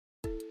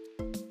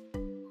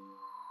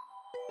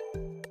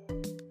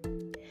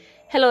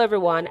Hello,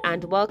 everyone,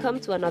 and welcome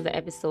to another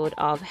episode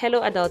of Hello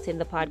Adulting,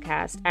 the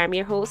podcast. I'm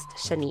your host,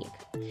 Shanique.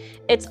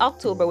 It's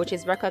October, which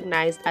is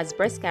recognized as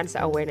Breast Cancer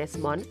Awareness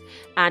Month,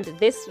 and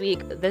this week,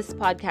 this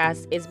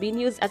podcast is being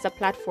used as a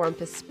platform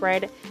to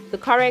spread the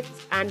correct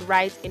and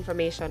right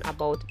information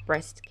about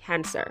breast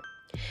cancer.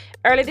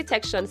 Early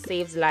detection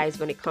saves lives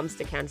when it comes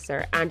to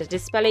cancer, and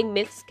dispelling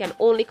myths can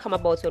only come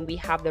about when we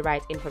have the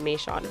right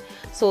information.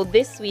 So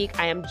this week,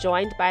 I am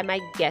joined by my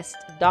guest,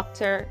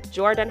 Dr.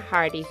 Jordan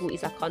Hardy, who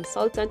is a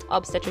consultant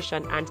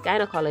obstetrician and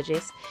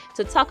gynecologist,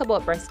 to talk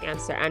about breast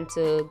cancer and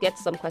to get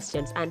some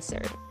questions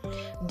answered.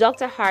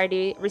 Dr.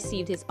 Hardy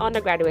received his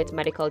undergraduate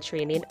medical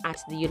training at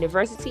the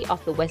University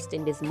of the West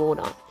Indies,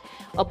 Mona.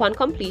 Upon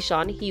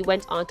completion, he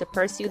went on to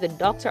pursue the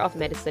Doctor of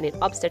Medicine in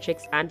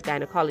Obstetrics and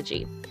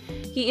Gynecology.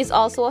 He is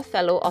also a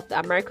fellow of the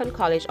American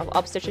College of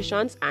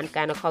Obstetricians and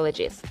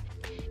Gynecologists.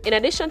 In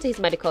addition to his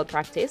medical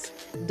practice,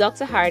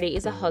 Dr. Hardy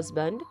is a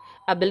husband,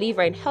 a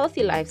believer in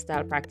healthy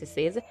lifestyle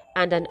practices,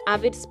 and an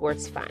avid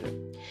sports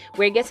fan.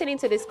 We're getting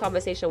into this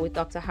conversation with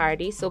Dr.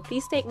 Hardy, so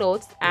please take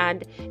notes,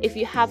 and if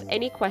you have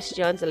any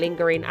questions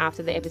lingering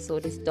after the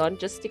episode is done,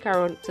 just stick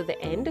around to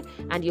the end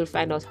and you'll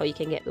find out how you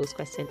can get those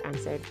questions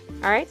answered.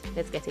 All right,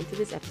 let's get into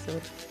this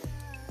episode.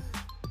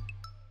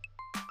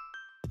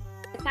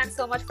 Thanks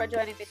so much for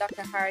joining me,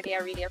 Dr. Hardy. I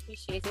really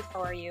appreciate it.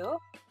 How are you?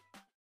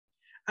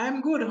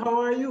 I'm good. How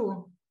are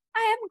you?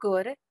 I am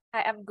good.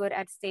 I am good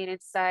at staying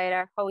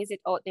inside. How is it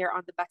out there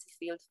on the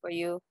battlefield for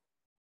you?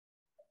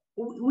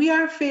 We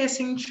are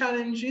facing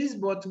challenges,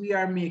 but we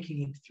are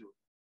making it through.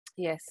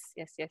 Yes.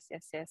 As best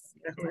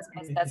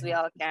as we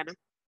all can.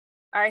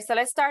 All right, so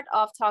let's start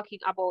off talking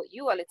about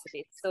you a little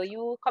bit. So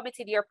you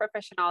committed your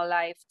professional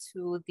life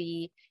to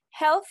the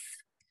health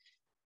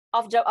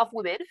of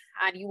women,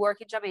 and you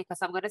work in Jamaica.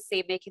 So I'm going to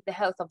say making the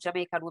health of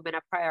Jamaican women a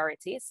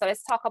priority. So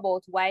let's talk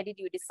about why did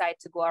you decide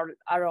to go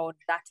around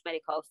that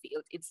medical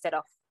field instead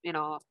of,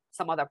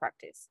 some other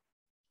practice?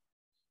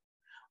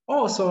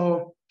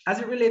 So as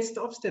it relates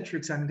to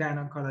obstetrics and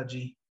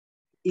gynecology,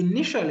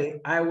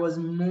 initially I was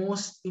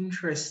most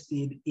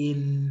interested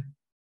in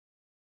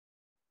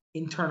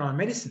internal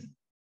medicine,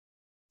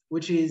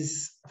 which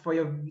is, for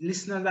your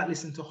listeners that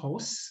listen to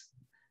House,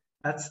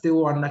 that's the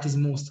one that is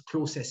most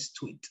closest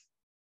to it.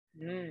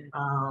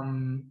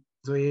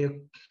 So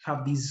you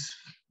have these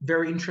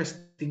very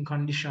interesting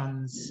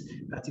conditions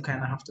that you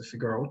kind of have to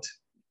figure out.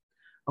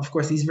 Of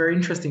course, these very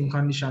interesting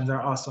conditions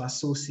are also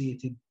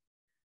associated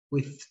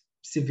with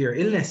severe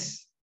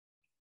illness.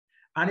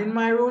 And in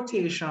my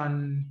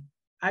rotation,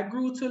 I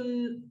grew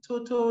to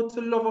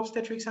love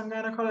obstetrics and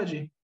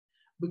gynecology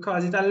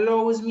because it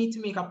allows me to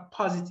make a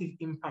positive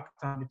impact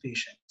on the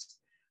patient.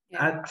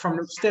 Yeah. From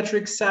the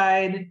obstetrics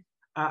side,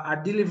 a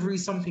delivery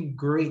is something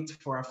great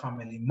for a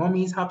family.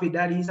 Mommy is happy,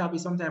 daddy is happy,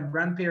 sometimes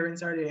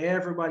grandparents are there,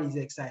 everybody's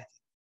excited.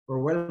 We're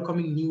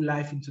welcoming new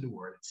life into the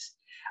world.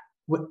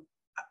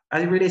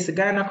 As it relates to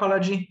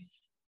gynecology,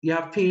 you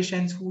have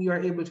patients who you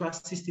are able to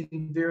assist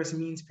in various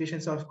means,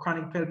 patients who have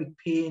chronic pelvic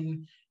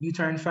pain,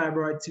 uterine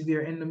fibroid,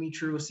 severe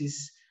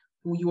endometriosis,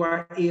 who you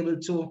are able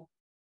to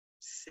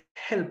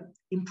help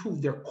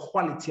improve their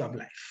quality of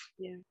life.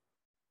 Yeah.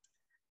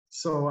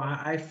 So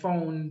I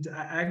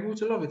grew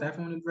to love it. I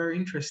found it very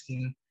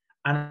interesting.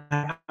 And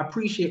I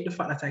appreciate the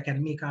fact that I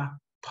can make a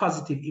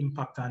positive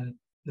impact on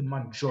the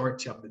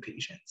majority of the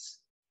patients.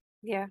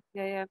 Yeah.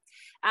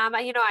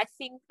 I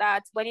think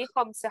that when it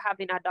comes to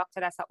having a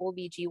doctor that's an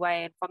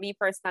OBGYN, for me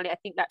personally, I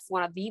think that's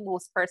one of the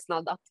most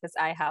personal doctors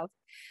I have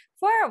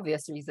for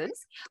obvious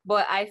reasons.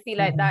 But I feel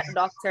like that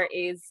doctor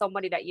is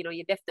somebody that, you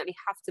definitely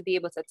have to be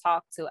able to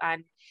talk to.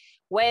 And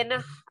when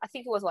I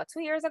think it was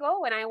 2 years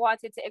ago, when I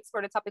wanted to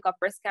explore the topic of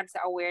breast cancer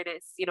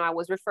awareness, I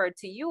was referred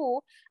to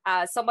you,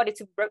 somebody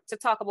to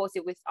talk about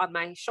it with on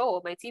my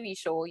show, my TV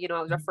show.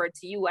 I was referred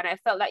to you, and I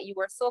felt that you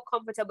were so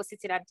comfortable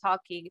sitting and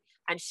talking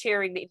and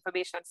sharing the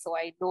information. So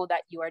I know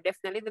that you are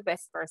definitely the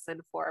best person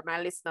for my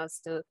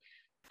listeners to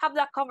have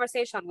that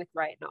conversation with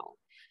right now.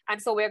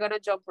 And so we're going to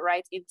jump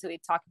right into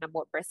it, talking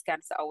about breast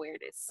cancer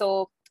awareness.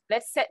 So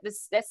let's set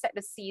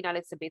the scene a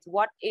little bit.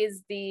 What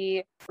is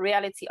the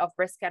reality of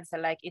breast cancer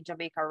like in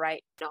Jamaica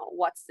right now?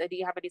 Do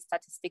you have any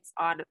statistics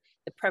on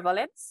the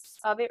prevalence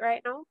of it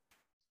right now?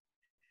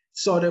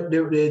 So the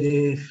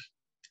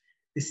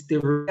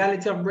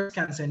reality of breast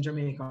cancer in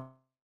Jamaica,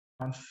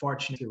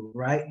 unfortunately,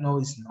 right now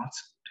is not.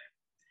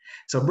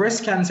 So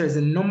breast cancer is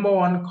the number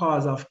one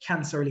cause of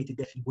cancer-related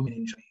death in women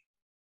in Jamaica.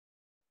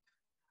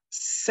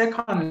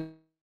 Second,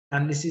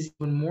 and this is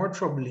even more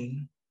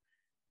troubling,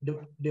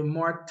 the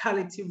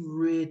mortality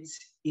rate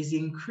is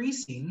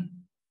increasing,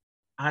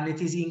 and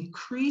it is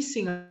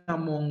increasing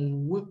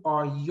among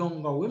our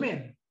younger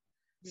women.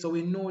 So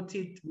we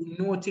noted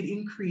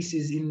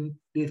increases in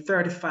the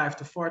 35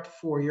 to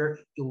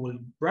 44-year-old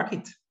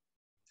bracket.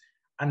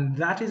 And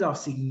that is of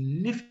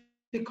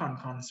significant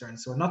concern.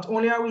 So not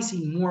only are we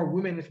seeing more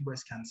women with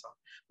breast cancer,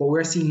 but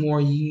we're seeing more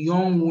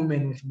young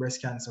women with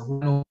breast cancer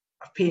who are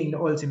paying the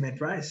ultimate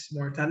price,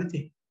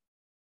 mortality.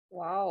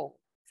 Wow.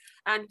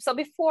 And so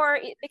before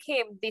it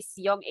became this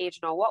young age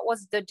now, what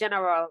was the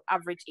general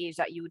average age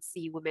that you would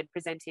see women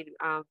presenting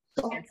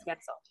against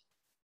cancer?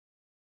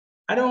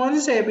 I don't want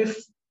to say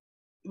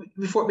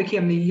before it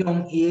became the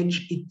young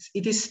age,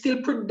 it is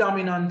still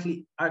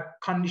predominantly a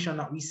condition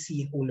that we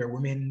see in older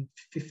women,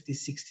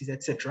 50s, 60s,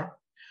 etc.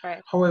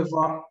 Right.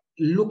 However,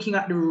 looking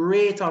at the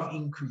rate of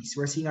increase,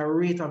 we're seeing a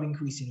rate of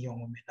increase in young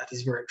women that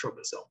is very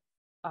troublesome.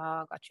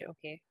 Got you.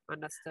 Okay,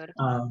 understood.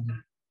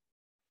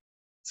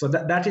 So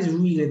that is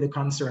really the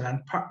concern,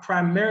 and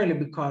primarily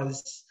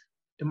because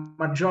the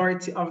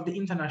majority of the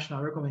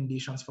international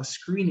recommendations for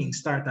screening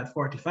start at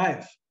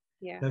 45.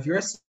 Yeah. Now, if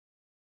you're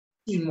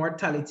seeing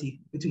mortality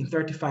between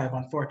 35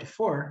 and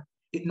 44,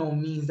 it now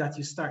means that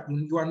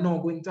you are now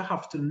going to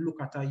have to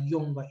look at a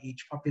younger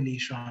age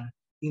population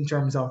in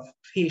terms of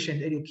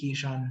patient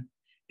education,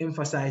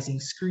 emphasizing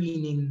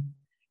screening.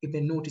 If they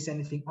notice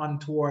anything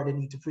untoward, they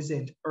need to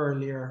present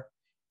earlier,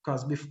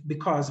 because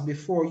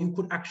before you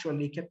could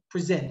actually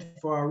present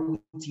for a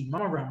routine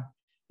mammogram,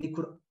 they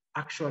could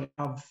actually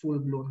have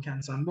full-blown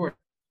cancer on board.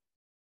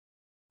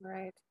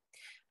 Right.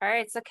 All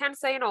right. So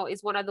cancer,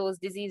 is one of those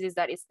diseases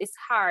that it's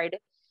hard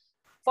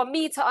for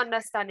me to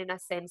understand in a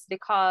sense,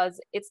 because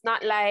it's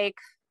not like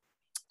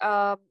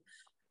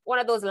one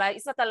of those,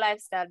 it's not a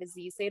lifestyle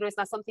disease. So, it's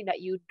not something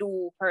that you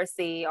do per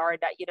se, or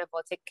that you never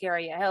take care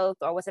of your health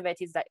or whatever it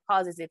is that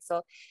causes it.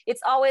 So it's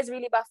always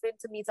really baffling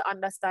to me to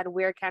understand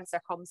where cancer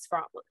comes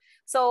from.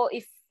 So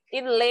if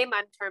in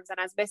layman terms and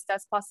as best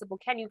as possible,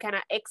 can you kind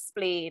of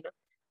explain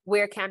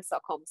where cancer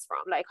comes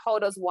from? Like, how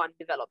does one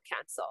develop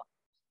cancer?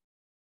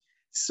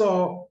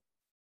 So,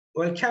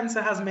 well,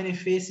 cancer has many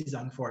faces,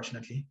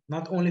 unfortunately.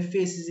 Not only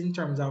faces in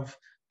terms of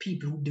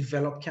people who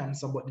develop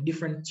cancer, but the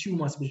different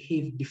tumors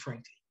behave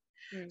differently.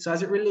 So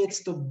as it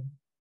relates to,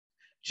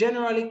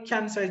 generally,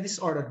 cancer is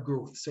disordered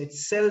growth. So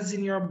it's cells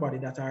in your body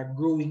that are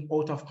growing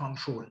out of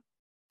control.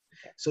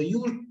 So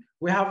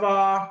we have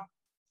a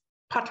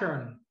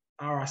pattern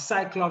or a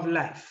cycle of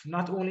life,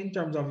 not only in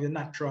terms of your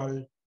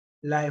natural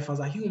life as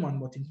a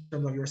human, but in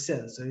terms of your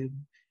cells. So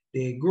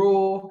they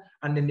grow,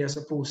 and then they're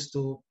supposed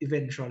to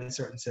eventually,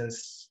 certain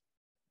cells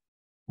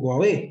go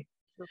away.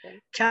 Okay.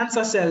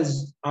 Cancer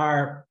cells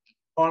are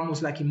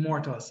almost like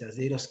immortal cells.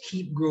 They just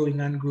keep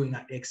growing and growing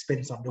at the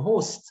expense of the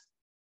host.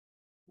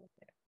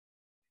 Okay.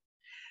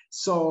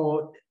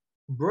 So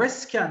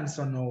breast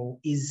cancer now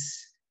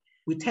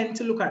we tend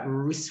to look at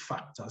risk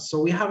factors.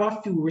 So we have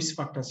a few risk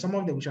factors, some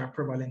of them which are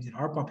prevalent in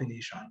our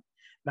population,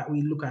 that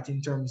we look at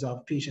in terms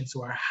of patients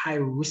who are high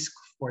risk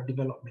for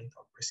development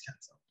of breast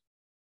cancer.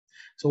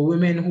 So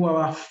women who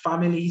have a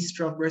family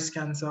history of breast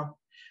cancer,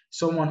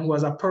 someone who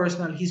has a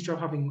personal history of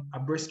having a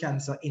breast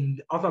cancer in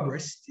the other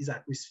breast is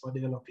at risk for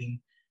developing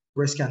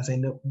breast cancer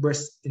in the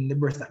breast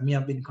that may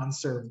have been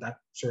conserved at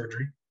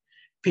surgery.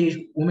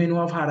 Women who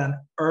have had an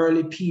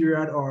early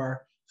period,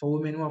 or for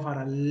women who have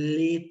had a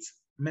late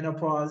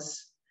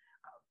menopause,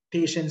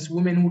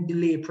 women who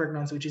delay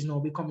pregnancy, which is now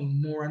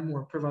becoming more and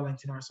more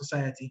prevalent in our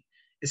society,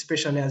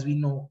 especially as we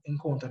now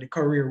encounter the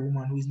career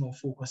woman who is now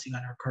focusing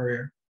on her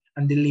career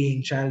and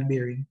delaying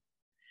childbearing.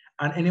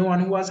 And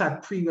anyone who has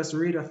had previous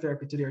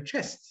radiotherapy to their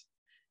chest.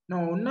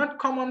 Now, not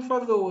common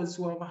for those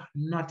who have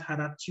not had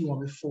a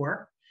tumor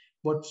before,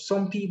 but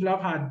some people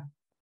have had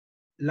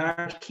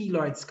large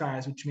keloid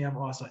scars, which may have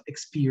also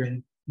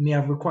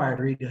required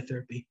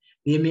radiotherapy.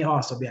 They may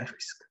also be at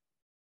risk.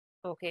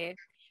 Okay.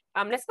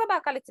 Let's go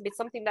back a little bit.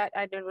 Something that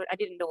I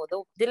didn't know,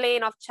 the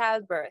delaying of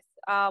childbirth.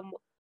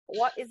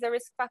 What is the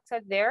risk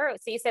factor there?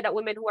 So you said that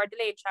women who are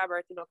delaying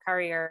childbirth,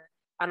 career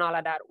and all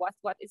of that.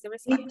 What is the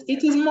risk factor?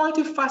 It is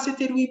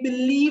multifaceted. We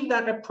believe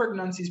that a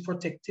pregnancy is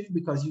protective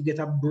because you get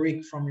a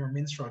break from your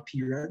menstrual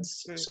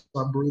periods, so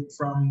a break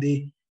from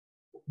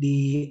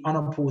the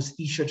unopposed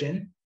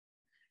estrogen.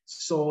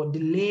 So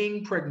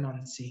delaying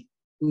pregnancy,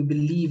 we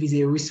believe, is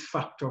a risk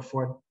factor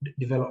for the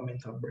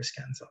development of breast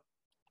cancer.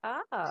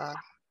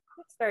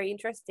 That's very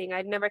interesting.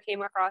 I never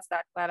came across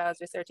that while I was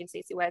researching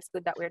CC. Well, it's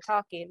good that we're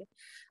talking.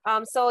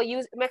 So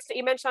you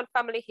mentioned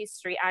family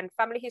history, and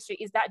family history,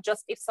 is that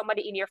just if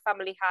somebody in your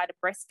family had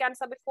breast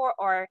cancer before,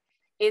 or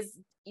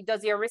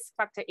does your risk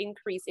factor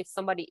increase if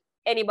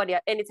anybody,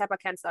 any type of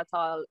cancer at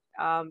all,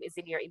 is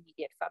in your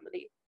immediate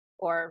family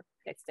or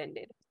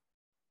extended?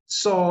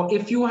 So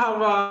if you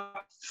have a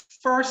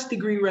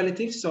first-degree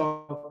relative,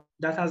 so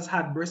that has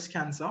had breast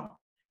cancer,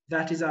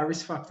 that is a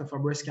risk factor for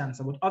breast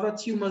cancer. But other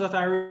tumors that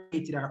are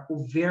related are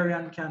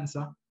ovarian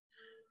cancer,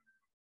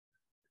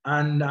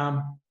 and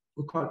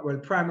we call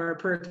it, primary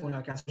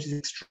peritoneal cancer, which is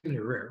extremely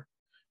rare.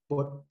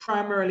 But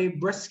primarily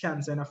breast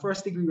cancer and a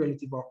first-degree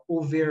relative or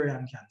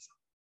ovarian cancer.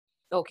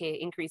 Okay,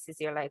 increases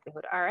your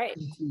likelihood. All right.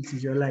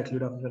 Increases your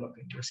likelihood of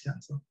developing breast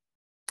cancer.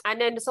 And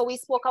then, so we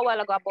spoke a while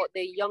ago about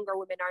the younger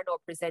women are now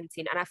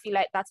presenting. And I feel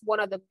like that's one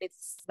of the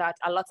myths that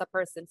a lot of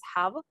persons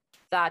have,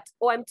 that,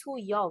 I'm too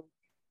young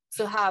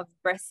to have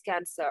breast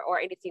cancer or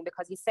anything,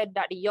 because you said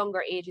that the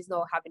younger age is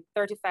now having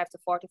 35 to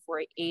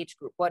 44 age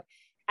group. But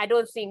I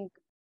don't think,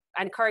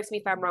 and correct me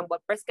if I'm wrong,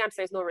 but breast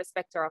cancer is no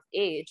respecter of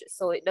age.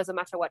 So it doesn't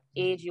matter what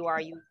age you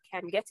are, you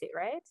can get it,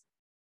 right?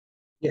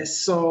 Yes.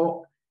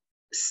 So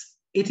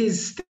It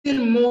is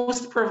still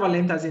most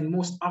prevalent, as in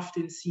most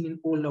often seen in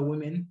older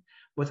women.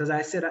 But as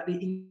I said at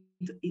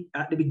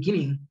the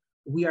beginning,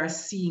 we are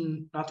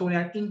seeing not only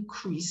an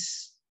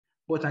increase,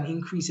 but an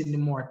increase in the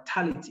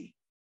mortality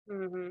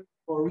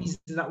for reasons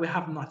that we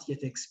have not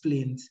yet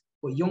explained.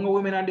 But younger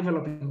women are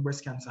developing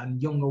breast cancer,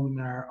 and younger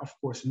women are, of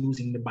course,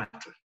 losing the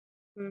battle.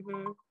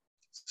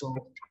 So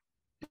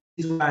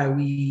this is why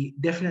we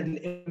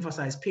definitely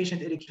emphasize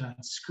patient education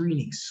and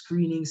screening.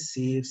 Screening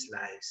saves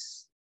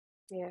lives.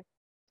 Yeah.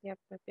 Yep.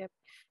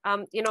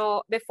 You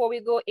know, before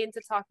we go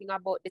into talking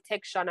about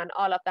detection and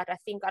all of that, I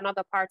think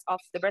another part of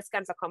the breast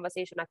cancer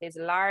conversation that is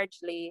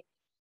largely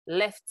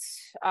left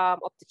up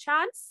to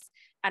chance,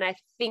 and I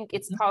think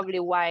it's probably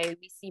why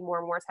we see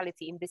more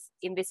mortality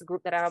in this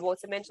group that I'm about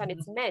to mention.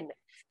 It's men,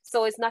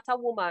 so it's not a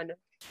woman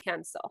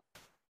cancer.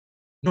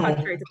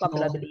 Contrary to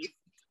popular belief.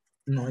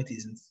 No, it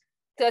isn't.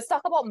 So let's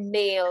talk about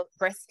male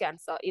breast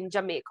cancer in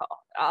Jamaica.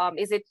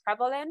 Is it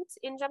prevalent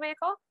in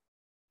Jamaica?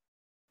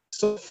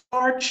 So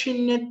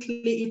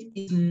fortunately, it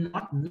is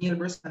not. Male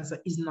breast cancer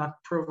is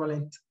not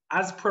prevalent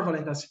as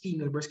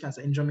female breast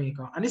cancer in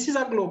Jamaica. And this is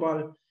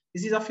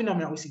a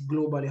phenomenon we see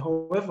globally.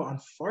 However,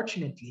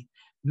 unfortunately,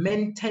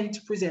 men tend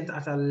to present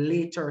at a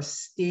later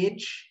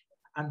stage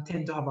and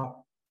tend to have a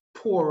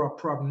poorer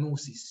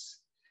prognosis.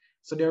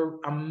 So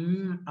a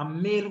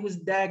male who is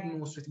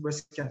diagnosed with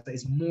breast cancer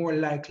is more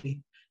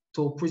likely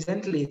to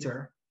present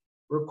later,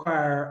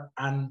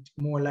 and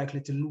more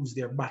likely to lose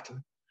their battle.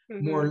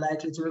 More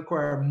likely to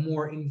require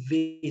more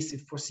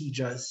invasive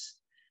procedures,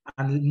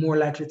 and more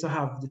likely to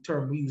have, the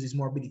term we use is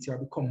morbidity, or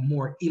become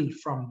more ill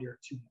from their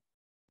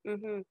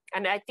tumor.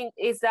 And I think,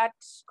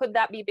 could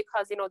that be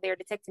because, you know, they're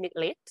detecting it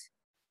late?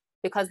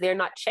 Because they're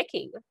not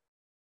checking?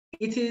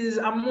 It is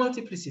a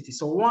multiplicity.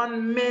 So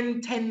men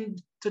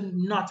tend to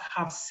not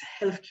have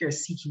healthcare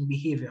seeking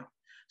behavior.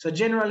 So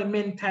generally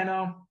men kind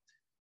of,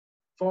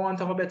 for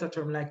want of a better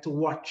term, like to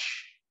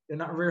watch. They're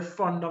not very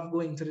fond of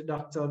going to the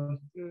doctor.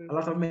 A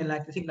lot of men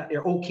like to think that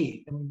they're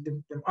okay,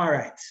 they're all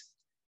right.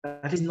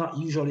 That is not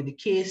usually the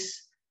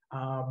case.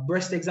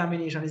 Breast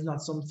examination is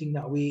not something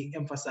that we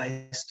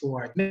emphasize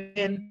toward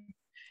men.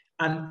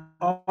 And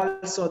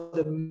also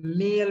the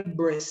male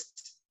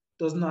breast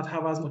does not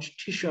have as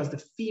much tissue as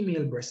the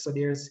female breast. So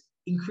there's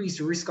increased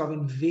risk of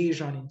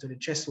invasion into the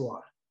chest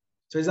wall.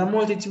 So there's a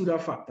multitude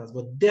of factors,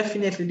 but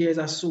definitely there's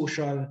a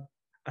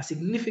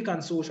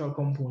significant social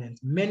component.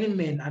 Men,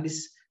 and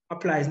this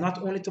applies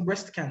not only to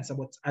breast cancer,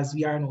 but as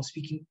we are now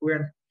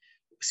we're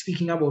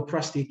speaking about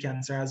prostate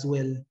cancer as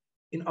well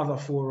in other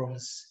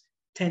forums,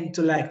 tend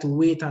to like to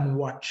wait and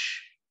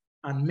watch.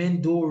 And men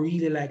don't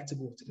really like to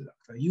go to the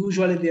doctor.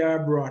 Usually they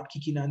are brought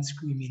kicking and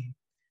screaming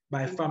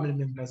by family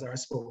members or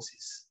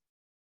spouses.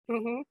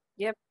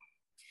 Yep.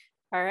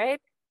 All right.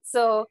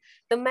 So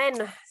the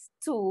men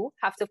too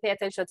have to pay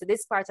attention to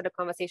this part of the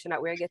conversation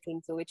that we're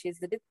getting to, which is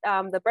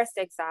the breast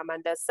exam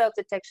and the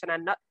self-detection,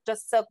 and not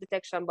just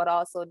self-detection, but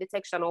also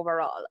detection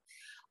overall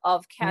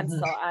of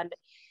cancer. And,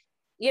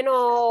 you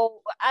know,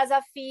 as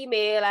a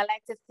female, I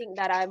like to think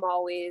that I'm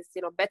always,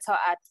 you know, better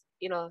at,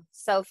 you know,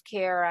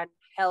 self-care and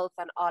health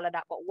and all of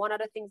that. But one of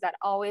the things that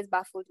always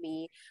baffled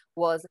me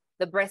was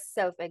the breast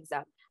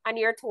self-exam. And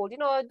you're told, you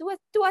know,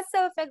 do a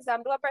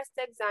self-exam, do a breast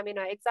exam, you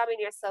know, examine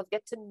yourself,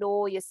 get to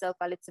know yourself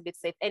a little bit.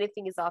 So if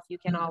anything is off, you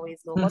can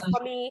always know. But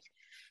for me,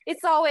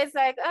 it's always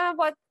like,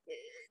 but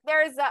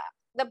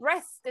the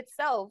breast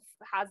itself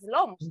has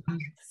lumps.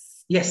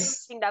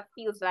 Yes. Something that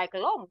feels like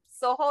lumps.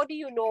 So how do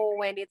you know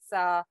when it's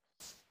a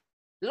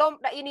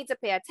lump that you need to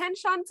pay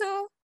attention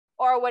to,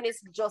 or when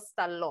it's just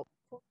a lump?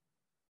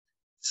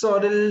 So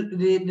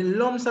the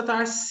lumps that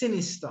are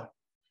sinister.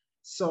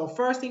 So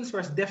first things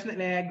first,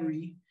 definitely I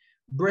agree.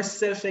 Breast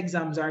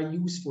self-exams are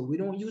useful. We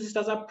don't use it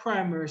as a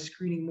primary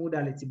screening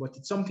modality, but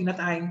it's something that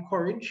I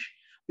encourage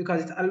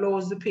because it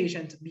allows the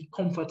patient to be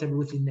comfortable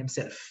within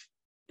themselves.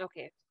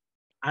 Okay.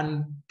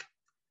 And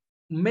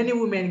many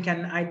women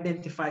can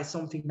identify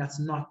something that's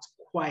not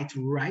quite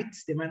right.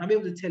 They might not be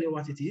able to tell you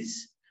what it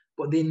is,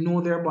 but they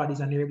know their bodies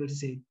and they're able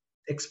to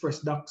express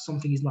that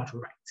something is not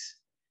right.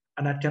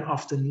 And that can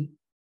often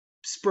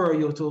spur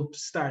you to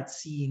start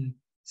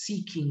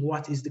seeking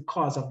what is the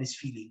cause of this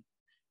feeling.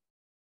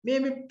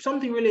 Maybe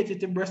something related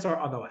to breast or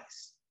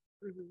otherwise.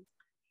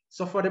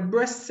 So for the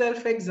breast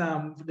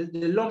self-exam,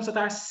 the lumps that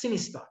are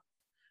sinister,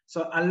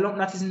 so a lump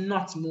that is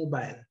not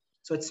mobile,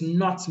 so it's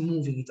not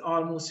moving, it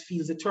almost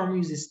feels, the term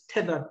uses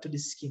tethered to the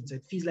skin, so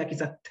it feels like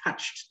it's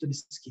attached to the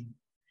skin.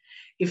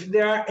 If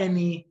there's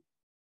any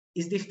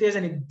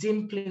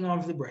dimpling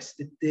of the breast,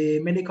 the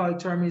medical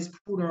term is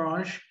peau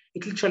d'orange,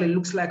 it literally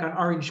looks like an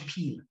orange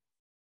peel.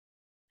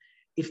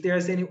 If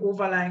there's any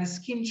overlying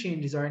skin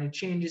changes or any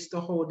changes to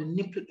how the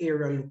nipple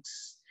area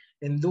looks,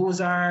 then those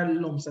are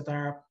lumps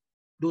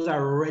those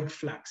are red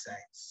flag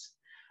signs.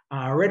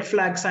 Red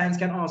flag signs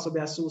can also be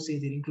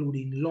associated,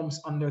 including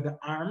lumps under the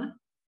arm.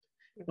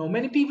 Now,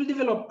 many people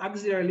develop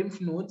axillary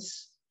lymph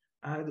nodes.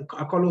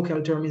 A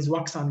colloquial term is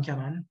Waxman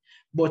cannon,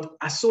 but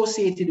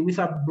associated with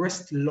a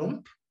breast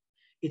lump,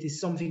 it is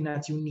something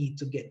that you need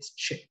to get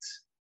checked.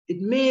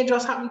 It may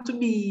just happen to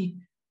be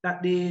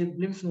that the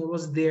lymph node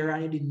was there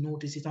and you didn't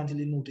notice it until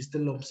you noticed the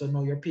lump. So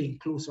now you're paying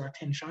closer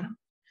attention.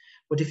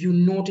 But if you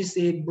notice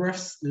a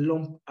breast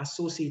lump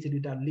associated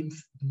with that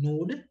lymph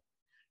node,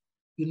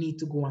 you need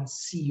to go and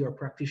see your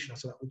practitioner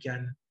so that we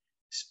can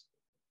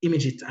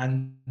image it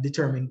and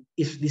determine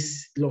if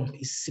this lump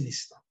is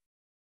sinister.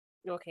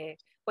 Okay.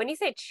 When you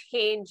say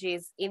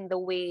changes in the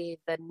way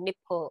the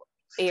nipple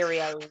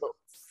area looks,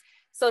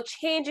 so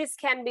changes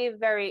can be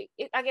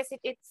I guess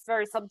it's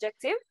very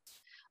subjective.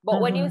 But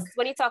when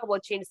you talk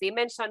about changes, you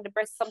mentioned the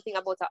breast something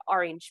about an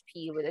orange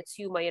peel with a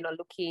tumor,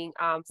 looking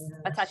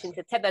attaching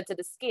tethered to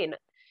the skin.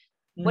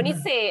 When you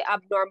say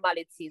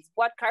abnormalities,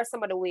 what are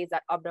some of the ways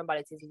that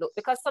abnormalities look?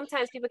 Because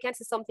sometimes people can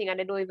see something and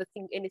they don't even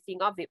think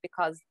anything of it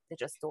because they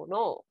just don't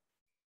know.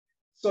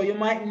 So you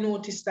might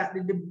notice that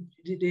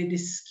the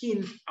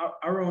skin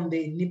around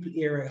the nipple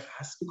area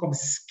has become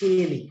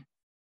scaly.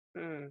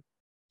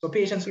 So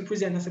patients will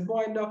present and say,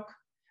 boy, doc,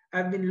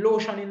 I've been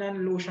lotioning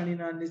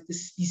and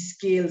these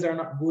scales are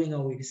not going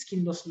away. The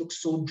skin just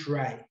looks so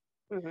dry.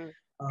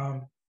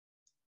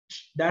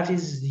 That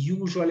is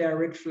usually a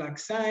red flag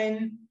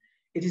sign.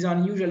 It is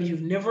unusual.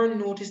 You've never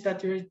noticed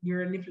that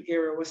your nipple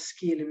area was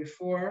scaly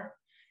before.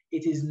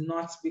 It is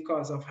not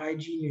because of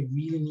hygiene. You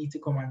really need to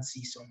come and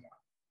see someone.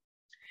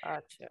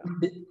 Gotcha.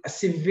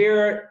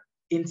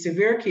 In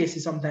severe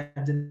cases,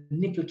 sometimes the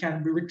nipple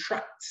can be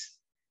retracted.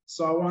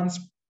 So a once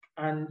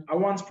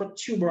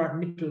protuberant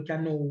nipple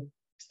can now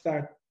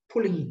start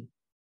pulling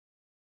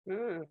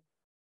in.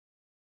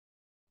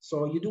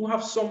 So you do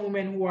have some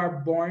women who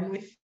are born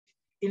with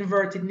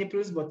inverted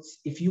nipples, but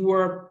if you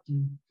were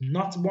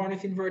not born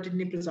with inverted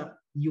nipples and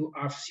you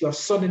have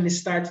suddenly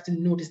started to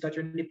notice that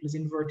your nipple is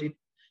inverted,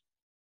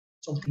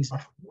 something's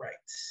not right.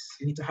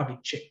 You need to have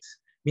it checked.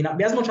 May not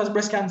be as much as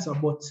breast cancer,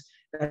 but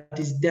that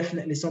is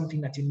definitely something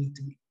that you need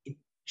to be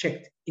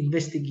checked,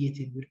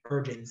 investigated with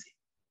urgency.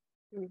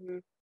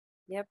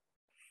 Yep.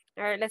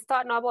 All right, let's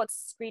talk now about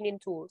screening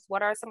tools.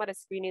 What are some of the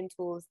screening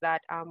tools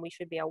that we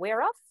should be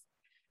aware of,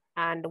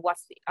 and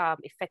what's the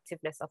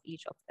effectiveness of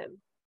each of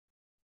them?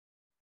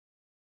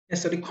 Yeah,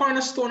 so the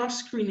cornerstone of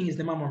screening is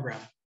the mammogram.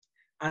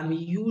 And we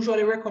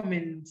usually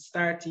recommend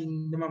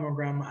starting the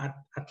mammogram at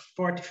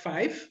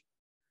 45,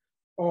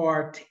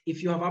 or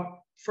if you have a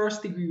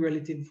first-degree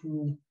relative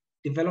who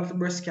developed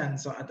breast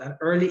cancer at an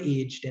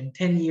early age, then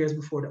 10 years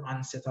before the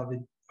onset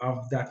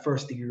of that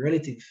first-degree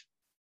relative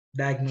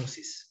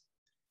diagnosis.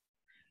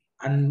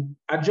 And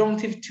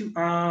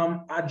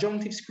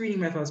adjunctive screening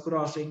methods could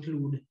also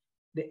include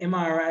the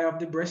MRI of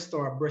the breast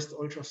or breast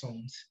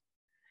ultrasounds.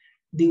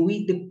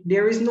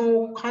 There is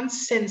no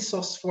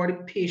consensus for the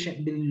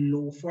patient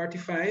below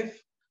 45.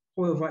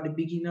 However, at the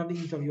beginning of the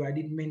interview, I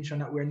did mention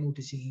that we're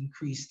noticing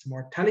increased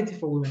mortality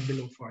for women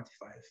below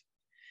 45.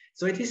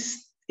 So it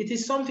is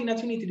something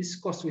that you need to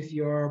discuss with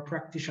your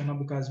practitioner,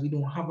 because we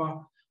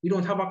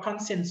don't have a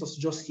consensus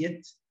just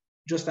yet.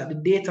 Just that the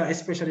data,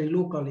 especially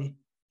locally,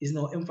 is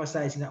now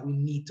emphasizing that we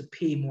need to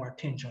pay more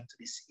attention to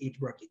this age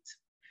bracket.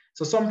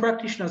 So some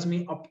practitioners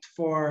may opt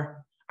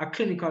for a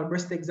clinical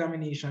breast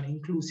examination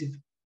inclusive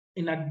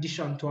in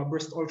addition to a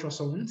breast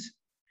ultrasound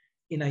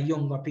in a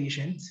younger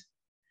patient.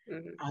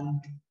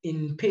 And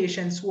in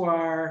patients who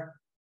are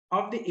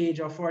of the age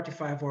of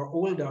 45 or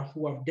older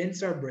who have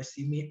denser breasts,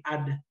 you may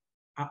add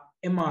an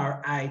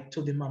MRI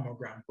to the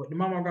mammogram. But the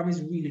mammogram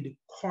is really the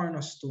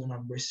cornerstone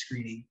of breast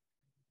screening.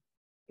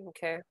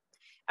 Okay.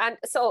 And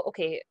so,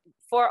 okay,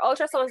 for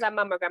ultrasounds and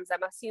mammograms,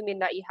 I'm assuming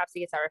that you have to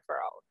get a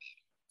referral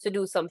to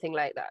do something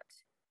like that.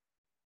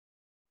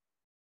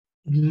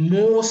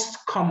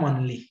 Most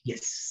commonly,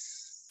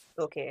 yes.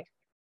 Okay.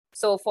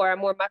 So for a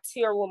more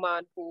mature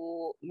woman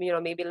who,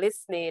 may be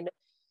listening,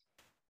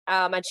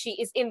 and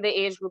she is in the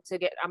age group to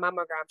get a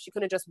mammogram, she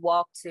couldn't just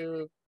walk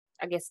to,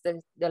 I guess,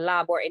 the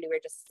lab or anywhere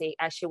just say,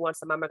 as she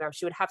wants a mammogram.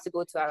 She would have to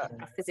go to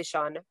a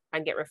physician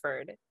and get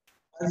referred.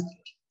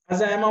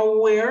 As I am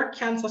aware,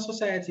 Cancer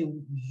Society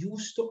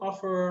used to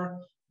offer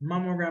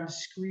mammogram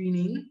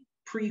screening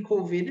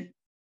pre-COVID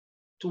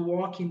to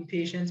walk-in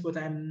patients, but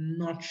I'm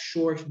not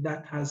sure if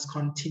that has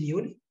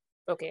continued.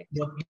 Okay.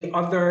 But the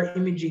other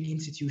imaging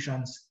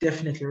institutions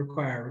definitely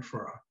require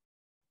referral.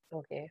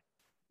 Okay.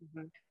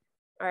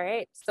 All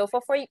right. So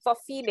for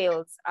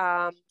females,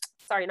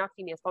 sorry, not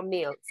females, for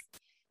males,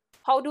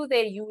 how do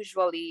they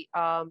usually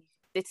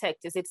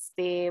detect? Is it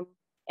same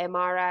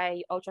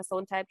MRI,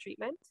 ultrasound type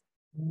treatment?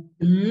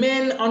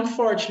 Men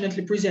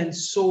unfortunately present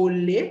so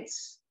late.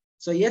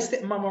 So yes, the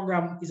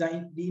mammogram is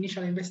the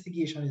initial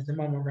investigation is the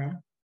mammogram.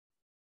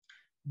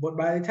 But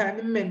by the time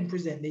the men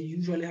present, they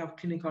usually have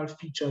clinical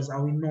features,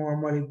 and we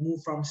normally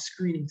move from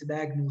screening to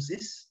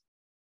diagnosis.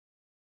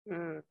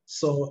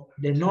 So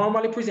they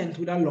normally present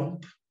with a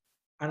lump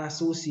and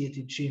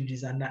associated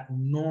changes, and that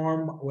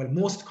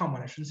most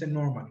common, I shouldn't say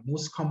normally,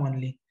 most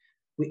commonly,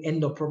 we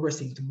end up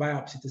progressing to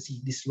biopsy to see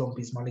if this lump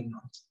is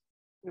malignant.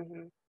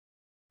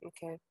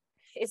 Okay.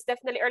 It's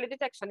definitely early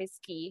detection is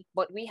key,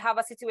 but we have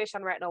a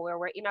situation right now where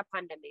we're in a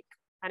pandemic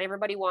and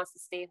everybody wants to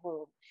stay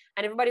home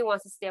and everybody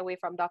wants to stay away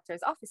from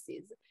doctors'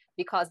 offices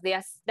because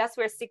that's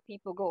where sick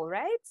people go,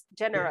 right?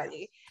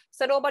 Generally. Yes.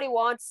 So nobody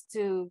wants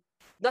to,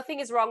 nothing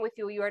is wrong with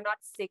you. You are not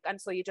sick. And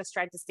so you're just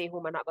trying to stay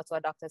home and not go to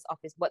a doctor's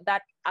office. But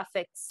that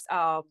affects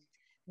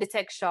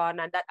detection,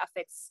 and that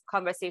affects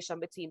conversation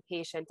between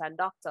patient and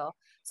doctor.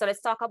 So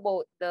let's talk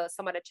about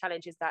some of the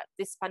challenges that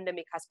this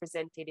pandemic has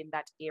presented in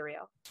that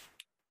area.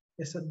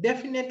 Yes, so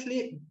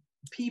definitely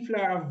people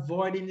are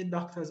avoiding the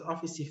doctor's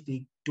office if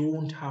they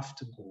don't have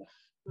to go.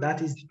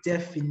 That is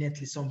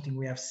definitely something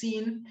we have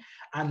seen,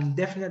 and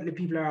definitely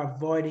people are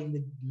avoiding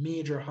the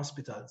major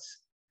hospitals.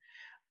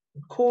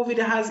 COVID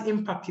has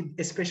impacted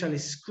especially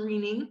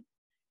screening,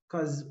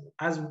 because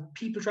as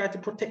people try to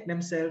protect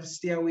themselves,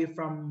 stay away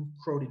from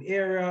crowded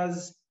areas,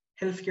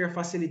 healthcare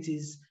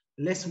facilities,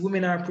 less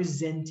women are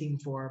presenting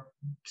for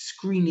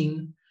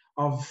screening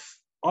of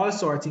all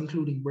sorts,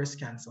 including breast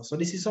cancer. So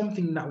this is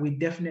something that we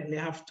definitely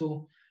have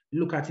to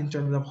look at in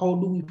terms of how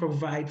do we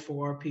provide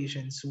for our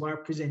patients who are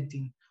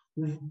presenting,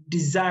 who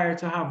desire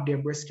to have their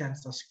breast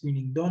cancer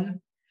screening done.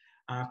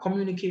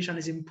 Communication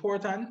is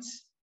important.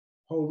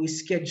 How we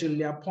schedule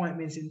the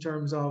appointments in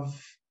terms of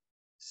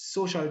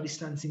social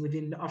distancing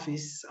within the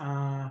office,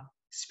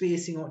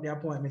 spacing out the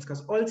appointments,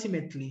 because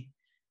ultimately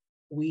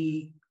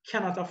we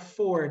cannot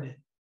afford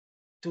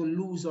to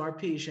lose our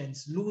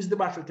patients, lose the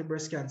battle to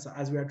breast cancer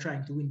as we are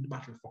trying to win the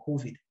battle for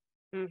COVID.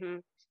 Mm-hmm.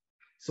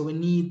 So we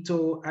need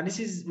to,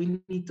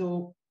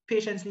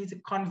 patients need to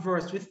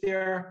converse with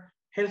their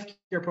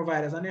healthcare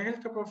providers, and their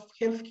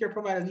healthcare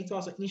providers need to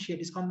also initiate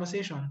this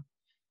conversation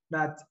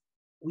that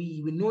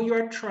we know you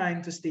are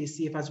trying to stay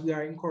safe, as we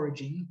are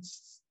encouraging,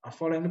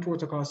 following the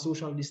protocol,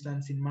 social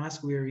distancing,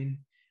 mask wearing,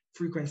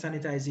 frequent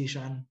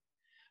sanitization.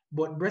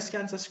 But breast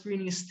cancer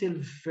screening is still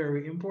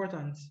very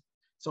important.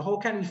 So how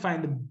can we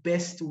find the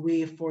best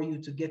way for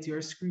you to get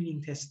your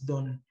screening test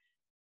done,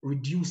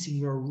 reducing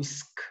your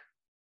risk?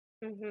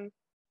 Mm-hmm.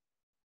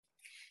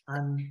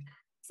 And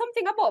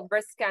something about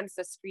breast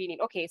cancer screening.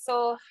 Okay,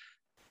 so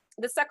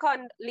the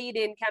second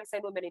leading cancer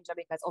in women in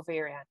Jamaica is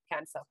ovarian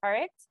cancer,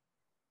 correct?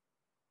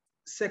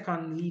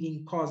 Second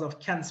leading cause of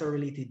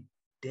cancer-related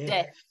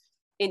death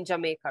in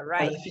Jamaica,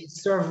 right? I think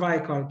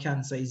cervical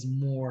cancer is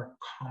more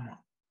common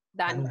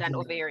than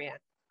ovarian.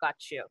 Got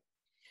you.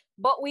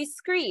 But we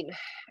screen.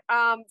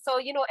 So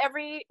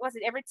every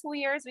 2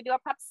 years you do a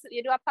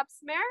pap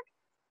smear,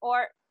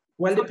 or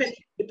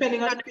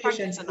depending on the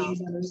patient's age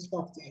and risk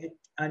factor,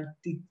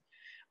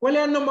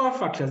 there are a number of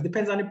factors.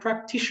 Depends on the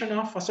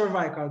practitioner for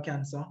cervical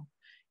cancer.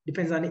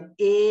 Depends on the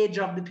age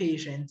of the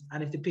patient,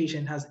 and if the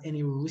patient has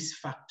any risk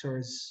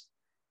factors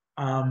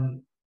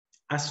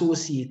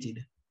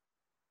associated.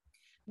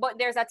 But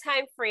there's a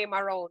time frame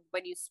around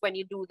when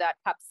you do that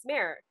pap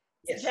smear,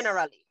 yes.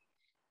 Generally.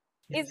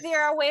 Yes. Is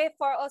there a way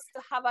for us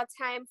to have a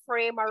time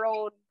frame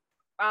around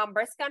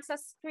breast cancer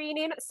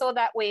screening, so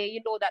that way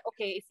you know that,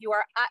 okay, if you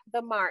are at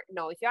the mark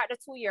now, if you're at the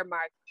 2-year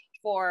mark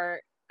for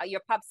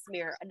your pap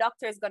smear, a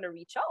doctor is going to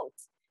reach out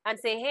and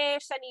say, hey,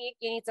 Shanique,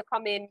 you need to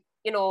come in,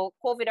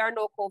 COVID or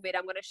no COVID,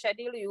 I'm going to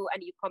schedule you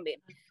and you come in.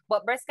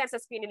 But breast cancer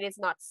screening is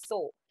not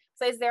so.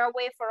 So is there a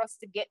way for us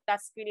to get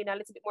that screening a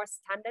little bit more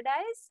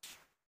standardized?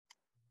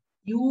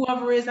 You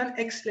have raised an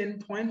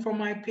excellent point for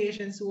my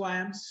patients who I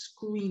am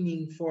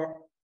screening for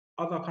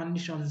other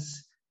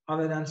conditions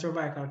other than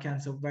cervical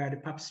cancer via the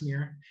pap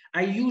smear.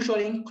 I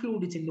usually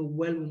include it in the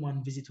well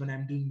woman visit when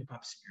I'm doing the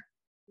pap smear.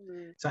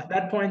 Mm. So at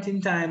that point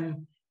in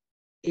time,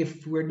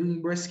 if we're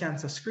doing breast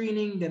cancer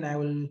screening, then I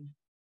will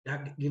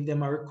give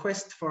them a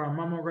request for a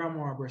mammogram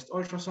or a breast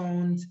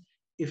ultrasound.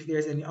 If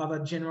there's any other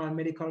general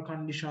medical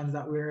conditions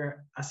that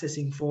we're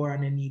assessing for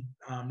and they need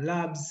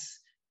labs,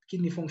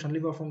 kidney function,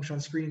 liver function,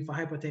 screening for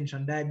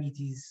hypertension,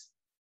 diabetes,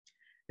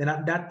 then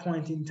at that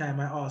point in time,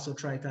 I also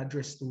try to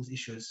address those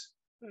issues.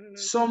 Mm-hmm.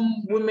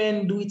 Some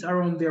women do it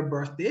around their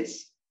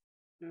birthdays.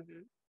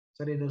 Mm-hmm.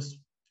 So they just,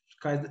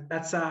 because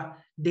that's a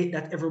date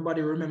that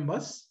everybody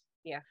remembers.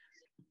 Yeah.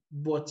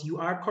 But you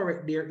are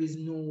correct, there is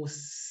no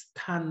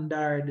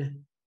standard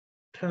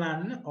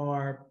plan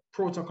or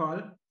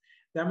protocol.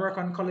 The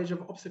American College of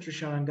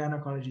Obstetricians and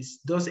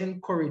Gynecologists does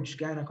encourage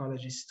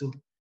gynecologists to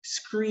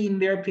screen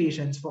their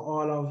patients for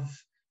all of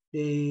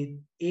the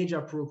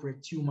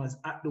age-appropriate tumors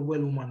at the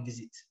well woman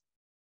visit.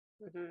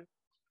 Mm-hmm.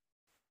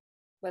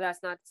 But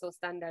that's not so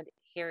standard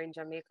here in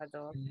Jamaica,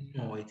 though.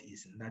 No, it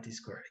isn't. That is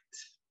correct.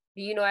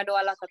 Do you know, I know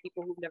a lot of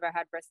people who've never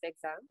had breast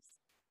exams,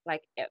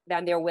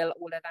 and they're well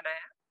older than I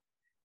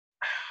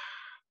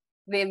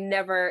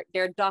am.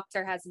 Their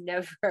doctor has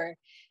never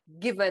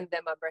given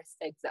them a breast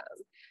exam.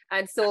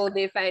 And so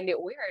they find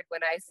it weird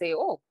when I say,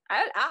 oh,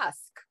 I'll ask.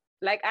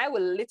 I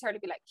will literally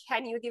be like,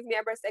 can you give me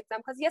a breast exam?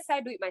 Because yes,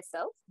 I do it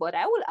myself, but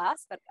I will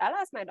ask. I'll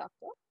ask my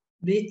doctor.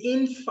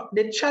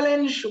 The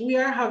challenge we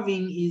are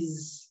having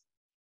is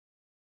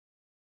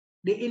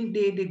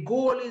the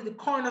goal is, the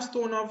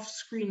cornerstone of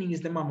screening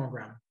is the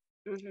mammogram.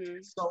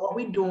 Mm-hmm. So what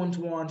we don't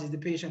want is the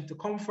patient to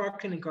come for a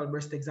clinical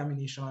breast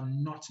examination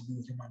and not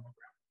do the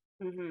mammogram.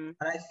 Mm-hmm.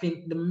 And I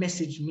think the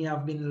message may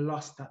have been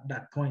lost at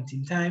that point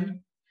in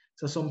time.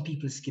 So some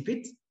people skip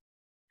it.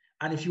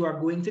 And if you are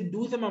going to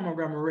do the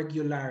mammogram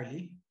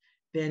regularly,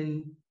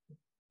 then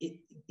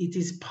it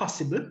is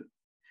possible,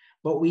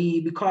 but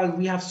because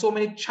we have so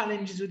many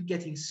challenges with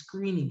getting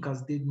screening,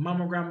 because the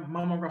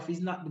mammography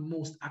is not the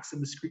most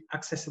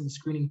accessible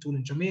screening tool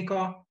in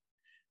Jamaica.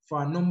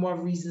 For a number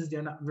of reasons, there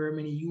are not very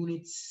many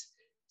units.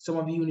 Some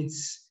of the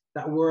units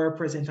that were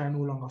present are no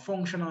longer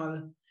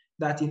functional.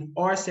 That in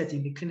our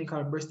setting, the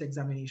clinical breast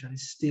examination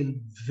is still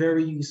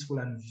very useful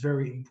and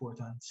very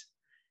important.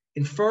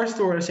 In first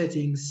order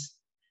settings,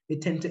 they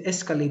tend to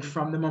escalate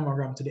from the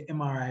mammogram to the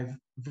MRI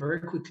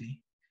very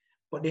quickly,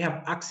 but they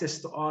have access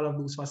to all of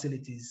those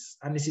facilities,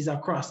 and this is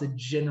across the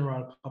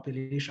general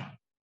population.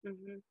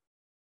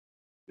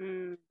 Mm-hmm.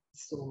 Mm.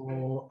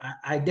 So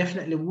I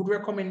definitely would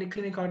recommend the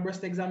clinical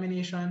breast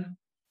examination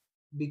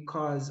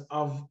because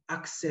of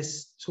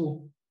access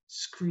to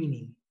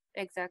screening.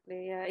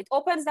 Exactly. Yeah. It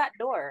opens that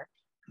door.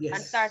 Yes.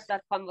 And starts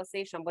that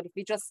conversation. But if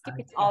we just skip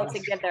it all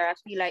together, I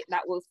feel like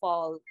that will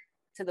fall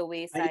to the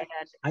wayside.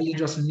 And you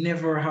just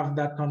never have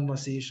that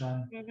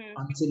conversation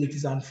until it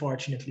is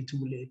unfortunately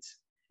too late.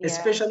 Yeah.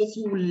 Especially if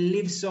you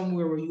live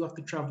somewhere where you have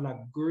to travel a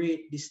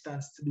great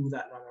distance to do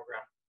that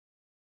mammogram.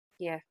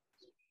 Yeah.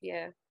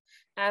 Yeah.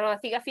 I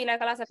feel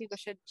like a lot of people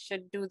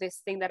should do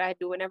this thing that I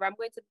do. Whenever I'm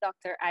going to the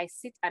doctor, I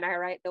sit and I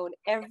write down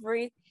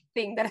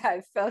everything that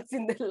I've felt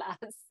in the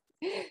last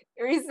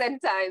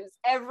recent times,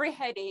 every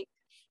headache,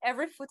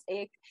 every foot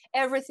ache,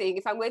 everything.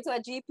 If I'm going to a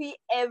GP,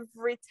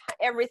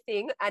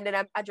 everything, and then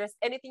I'm address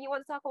anything you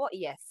want to talk about.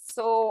 Yes.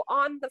 So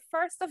on the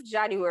 1st of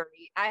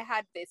January, I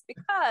had this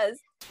because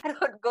I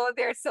don't go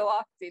there so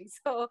often.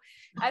 So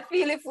I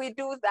feel if we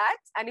do that,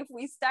 and if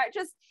we start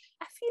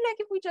I feel like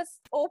if we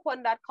just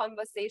open that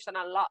conversation,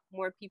 a lot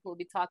more people will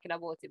be talking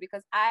about it,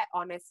 because I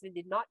honestly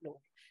did not know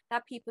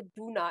that people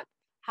do not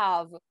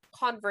have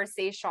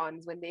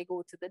conversations when they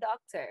go to the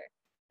doctor.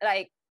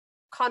 Like,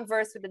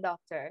 converse with the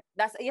doctor.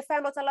 You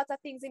find out a lot of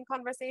things in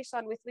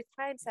conversation with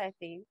clients, I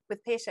think,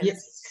 with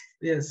patients.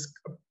 Yes.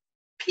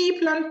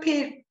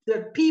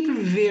 People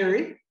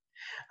vary.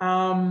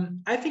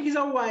 I think it's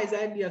a wise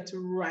idea to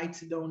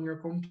write down your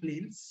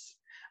complaints.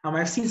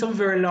 I've seen some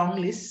very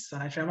long lists,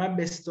 and I try my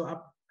best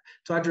to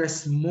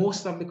address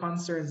most of the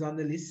concerns on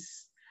the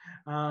list.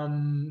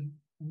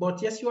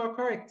 But yes, you are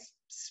correct.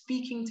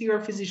 Speaking to your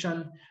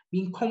physician,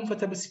 being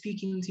comfortable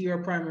speaking to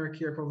your primary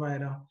care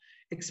provider,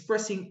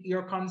 expressing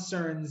your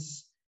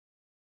concerns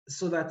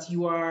so that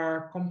you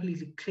are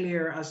completely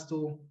clear as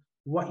to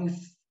what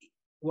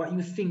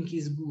you think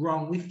is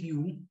wrong with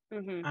you,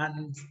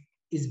 and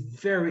is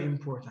very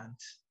important.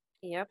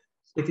 Yep.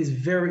 It is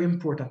very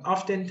important.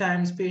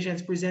 Oftentimes,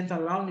 patients present a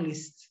long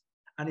list,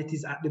 and it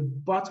is at the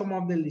bottom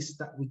of the list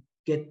that we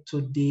get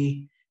to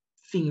the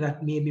thing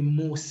that may be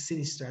most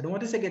sinister. I don't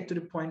want to say get to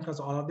the point,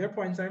 because all of their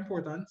points are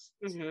important,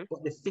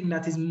 but the thing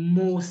that is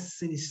most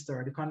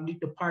sinister,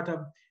 the part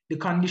of the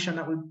condition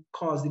that will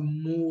cause the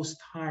most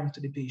harm to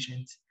the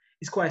patient,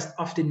 is quite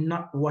often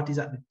not what is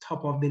at the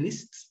top of the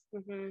list.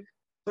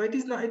 So it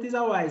is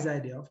a wise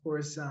idea. Of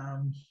course,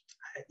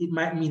 it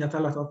might mean that a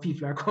lot of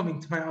people are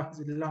coming to my office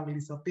with a long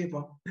list of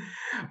paper,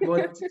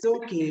 but it's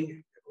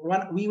okay.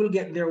 We will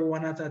get there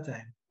one at a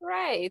time.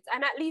 Right.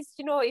 And at least,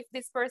 if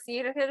this person,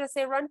 you can just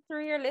say, run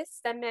through your list,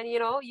 and then, you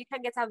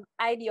can get an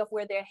idea of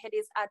where their head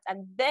is at.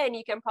 And then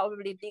you can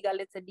probably dig a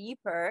little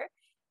deeper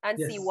and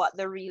see what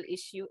the real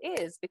issue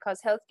is, because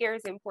healthcare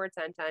is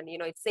important, and,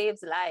 it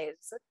saves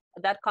lives.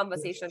 That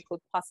conversation could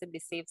possibly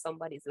save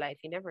somebody's life.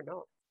 You never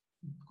know.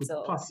 Could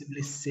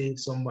possibly save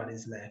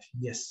somebody's life.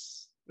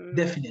 Yes,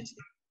 definitely.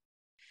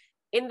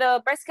 In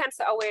the breast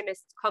cancer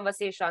awareness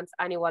conversations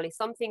annually,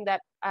 something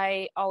that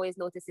I always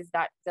notice is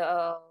that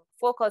the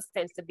focus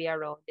tends to be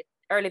around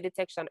early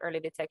detection,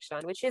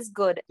 which is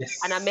good,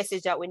 and a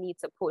message that we need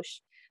to push.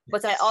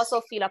 But I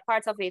also feel a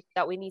part of it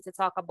that we need to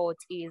talk about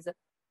is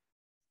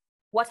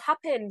what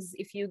happens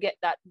if you get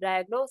that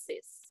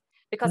diagnosis,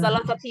 because a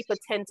lot of people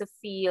tend to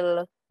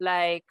feel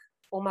like,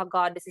 oh my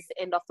God, this is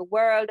the end of the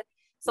world.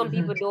 Some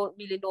people don't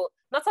really know.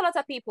 Not a lot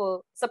of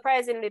people,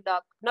 surprisingly,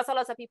 Doc, not a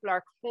lot of people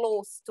are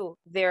close to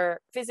their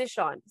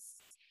physicians.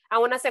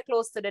 And when I say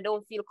close to, they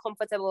don't feel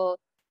comfortable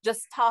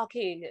just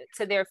talking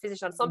to their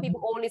physician. Some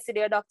people only see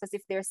their doctors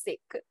if they're sick.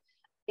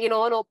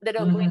 No, they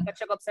don't go in for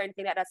checkups or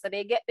anything like that. So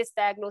they get this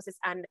diagnosis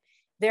and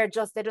they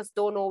just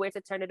don't know where to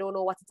turn. They don't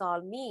know what it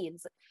all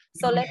means.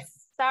 So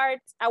let's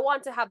start. I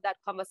want to have that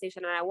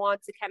conversation, and I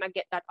want to kind of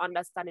get that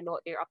understanding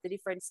out there of the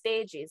different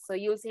stages. So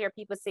you'll hear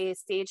people say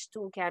stage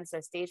 2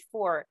 cancer, stage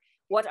 4.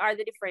 What are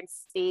the different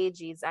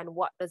stages, and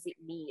what does it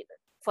mean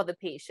for the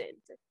patient?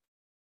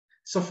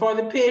 So for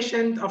the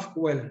patient,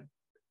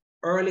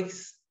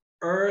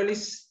 early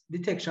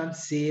detection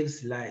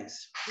saves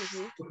lives.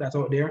 Put that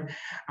out there.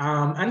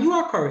 And you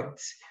are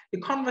correct. The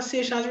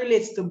conversation as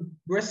relates to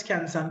breast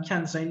cancer and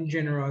cancer in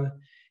general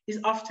is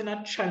often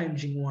a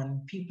challenging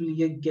one. People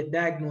get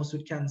diagnosed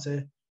with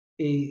cancer,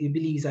 it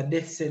believes a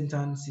death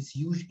sentence.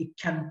 It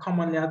can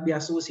commonly be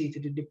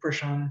associated with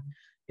depression.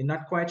 They're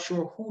not quite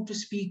sure who to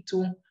speak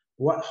to,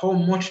 how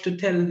much to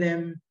tell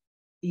them.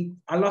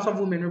 A lot of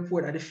women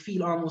report that they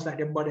feel almost like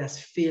their body has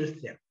failed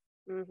them.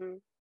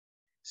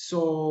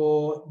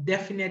 So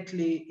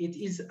definitely it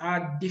is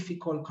a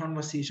difficult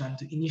conversation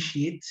to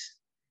initiate,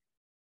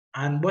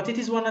 but it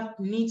is one that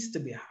needs to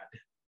be had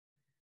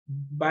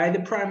by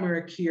the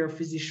primary care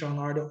physician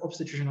or the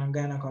obstetrician and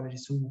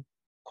gynecologist, who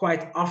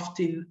quite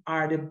often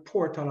are the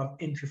portal of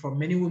entry for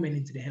many women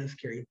into the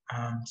healthcare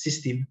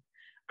system.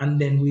 And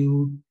then we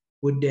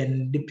would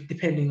then,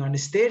 depending on the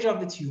stage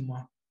of the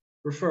tumor,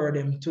 refer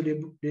them to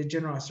the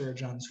general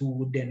surgeons, who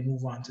would then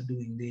move on to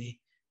doing the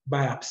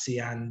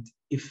biopsy. And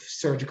if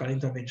surgical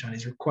intervention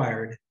is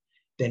required,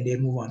 then they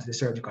move on to the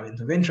surgical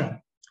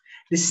intervention.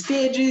 The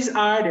stages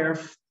are there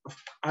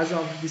as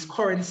of this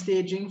current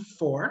staging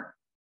 4.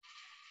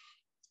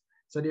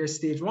 So there's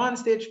stage 1,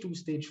 stage 2,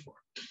 stage 4.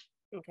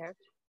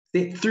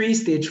 Okay. 3,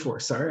 stage 4.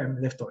 Sorry, I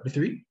left out the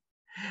 3.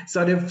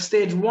 So the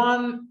stage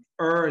 1,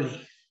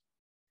 early.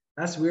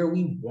 That's where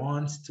we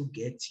want to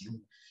get you.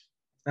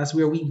 That's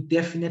where we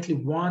definitely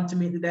want to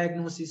make the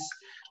diagnosis,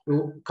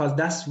 because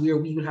that's where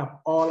we will have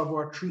all of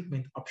our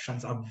treatment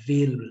options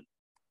available.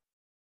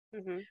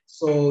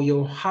 So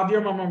you'll have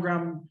your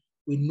mammogram,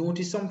 we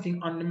notice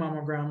something on the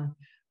mammogram,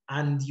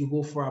 and you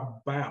go for a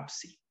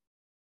biopsy.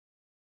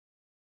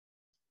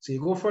 So you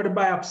go for the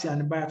biopsy,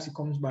 and the biopsy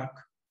comes back,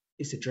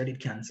 it's a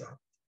dreaded cancer.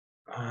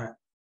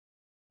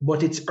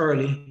 But it's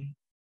early.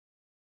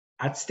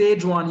 At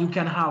stage 1, you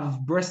can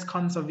have breast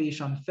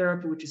conservation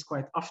therapy, which is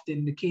quite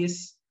often the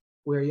case,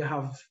 where you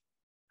have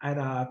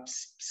either a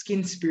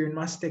skin sparing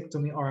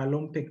mastectomy or a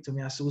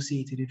lumpectomy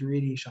associated with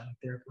radiation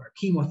therapy or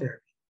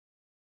chemotherapy.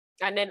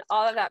 And then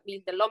all of that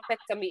means the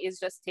lumpectomy is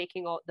just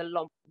taking out the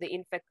lump, the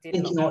infected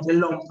lump. Taking out the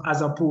lump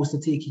as opposed to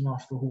taking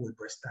off the whole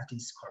breast. That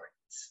is correct.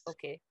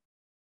 Okay.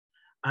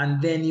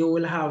 And then you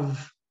will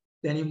have,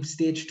 then in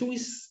stage 2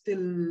 is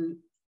still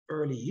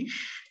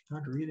early-ish,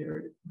 not really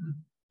early,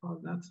 all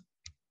that.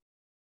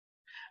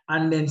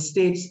 And then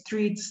stage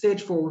 3,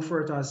 stage 4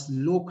 referred to as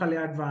locally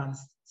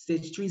advanced.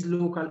 Stage 3 is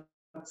local,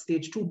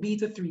 stage 2,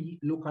 beta 3,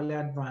 locally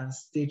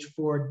advanced, stage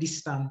 4,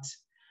 distant,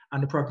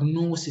 and the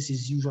prognosis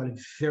is usually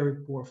very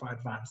poor for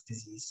advanced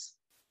disease.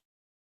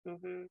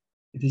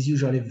 It is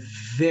usually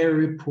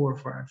very poor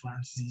for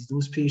advanced disease.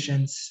 Those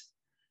patients,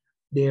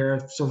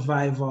 their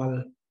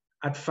survival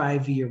at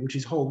 5 years, which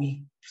is how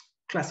we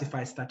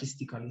classify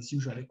statistically, is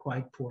usually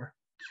quite poor.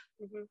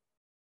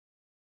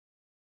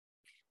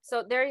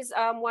 So there is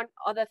one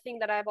other thing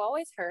that I've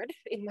always heard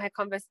in my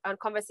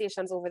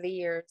conversations over the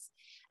years,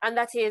 and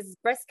that is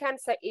breast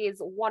cancer is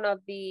one of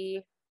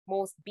the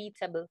most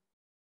beatable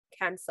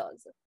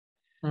cancers.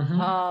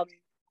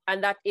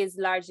 And that is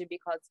largely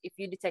because if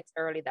you detect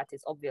early, that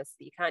is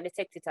obviously, you can't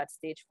detect it at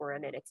stage 4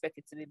 and then expect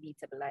it to be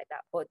beatable like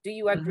that. But do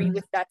you agree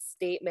with that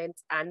statement?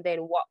 And then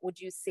what would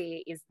you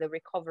say is the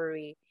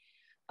recovery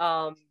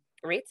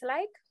rate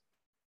like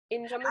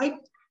in Jamaica?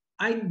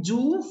 I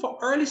do. For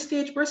early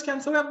stage breast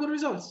cancer, we have good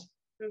results.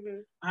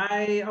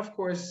 I, of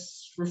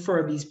course,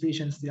 refer these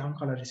patients to the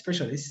oncology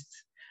specialist.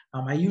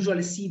 I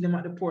usually see them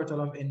at the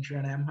portal of entry,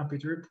 and I'm happy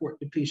to report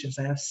the patients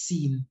I have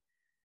seen.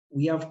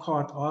 We have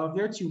caught all of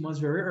their tumors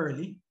very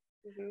early,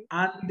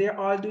 and they're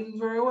all doing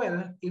very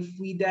well. If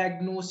we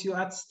diagnose you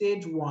at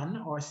stage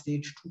 1 or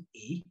stage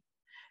 2A,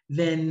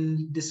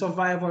 then the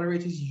survival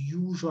rate is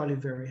usually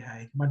very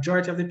high.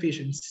 Majority of the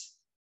patients,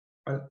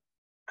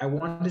 I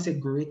want to say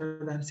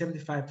greater than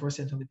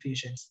 75% of the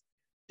patients,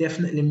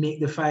 definitely make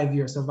the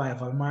 5-year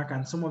survival mark,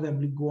 and some of them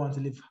will go on to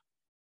live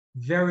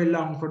very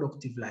long,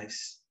 productive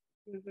lives.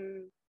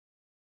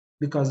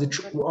 Because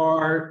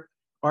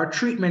our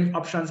treatment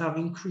options have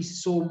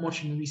increased so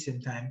much in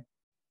recent time.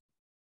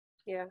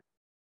 Yeah.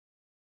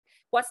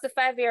 What's the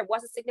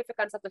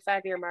significance of the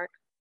 5-year mark?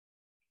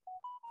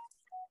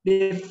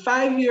 The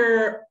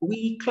 5-year,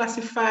 we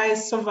classify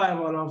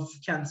survival of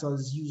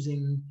cancers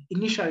using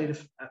initially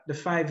the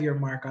 5-year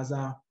mark as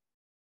a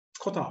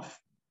cutoff,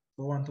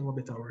 for want of a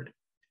better word.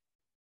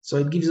 So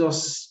it gives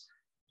us,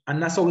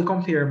 and that's how we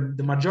compare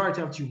the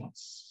majority of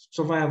tumors,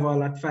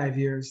 survival at 5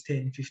 years,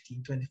 10,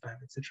 15, 25,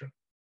 etc.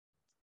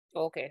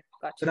 Okay,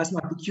 gotcha. So that's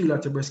not peculiar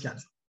to breast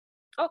cancer.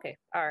 Okay,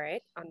 all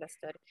right,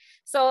 understood.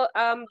 So,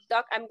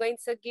 Doc, I'm going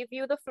to give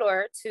you the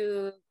floor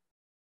to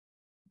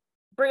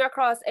bring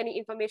across any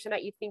information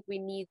that you think we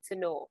need to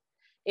know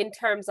in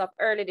terms of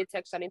early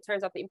detection, in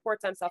terms of the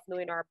importance of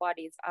knowing our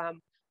bodies.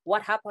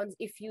 What happens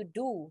if you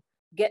do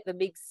get the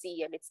big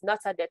C and it's not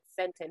a death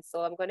sentence?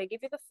 So I'm going to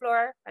give you the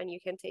floor and you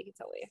can take it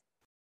away.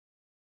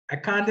 I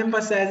can't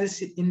emphasize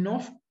this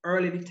enough.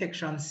 Early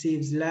detection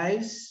saves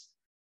lives.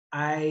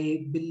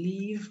 I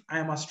believe I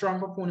am a strong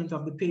proponent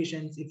of the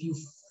patient. If you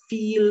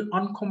feel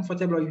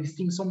uncomfortable or you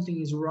think something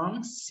is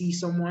wrong, see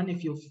someone.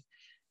 If you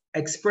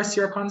express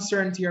your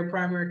concern to your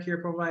primary care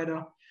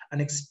provider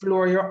and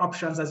explore your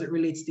options as it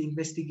relates to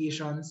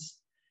investigations.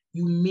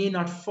 You may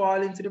not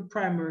fall into the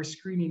primary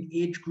screening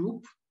age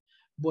group,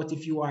 but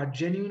if you are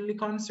genuinely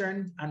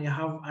concerned and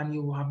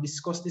you have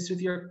discussed this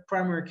with your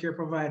primary care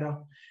provider,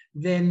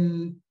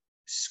 then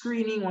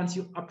screening, once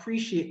you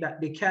appreciate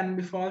that there can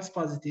be false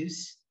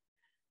positives,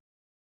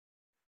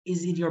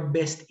 is in your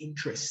best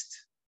interest.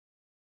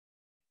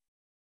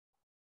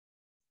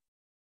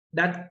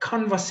 that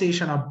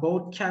conversation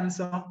about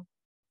cancer,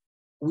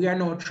 we are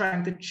now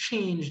trying to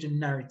change the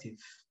narrative.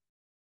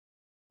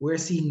 We're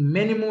seeing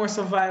many more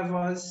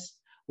survivors.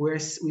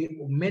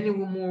 Many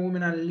more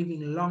women are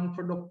living long,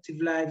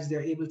 productive lives.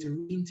 They're able to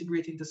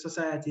reintegrate into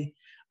society.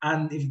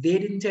 And if they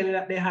didn't tell you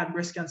that they had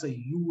breast cancer,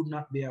 you would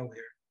not be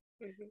aware.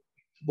 Mm-hmm.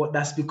 But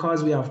that's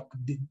because we have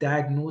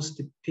diagnosed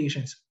the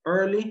patients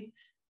early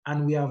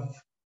and we have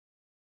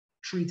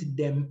treated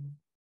them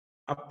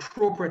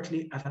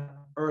appropriately at an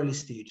early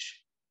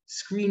stage.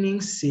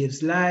 Screening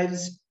saves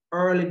lives.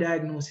 Early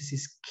diagnosis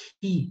is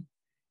key.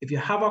 If you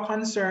have a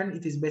concern,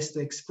 it is best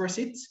to express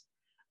it.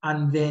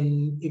 And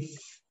then if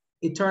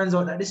it turns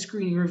out that the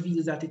screening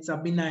reveals that it's a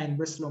benign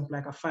breast lump,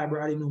 like a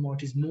fibroadenoma,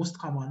 which is the most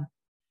common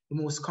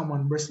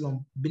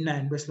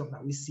benign breast lump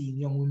that we see in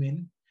young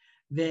women,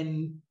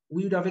 then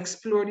we would have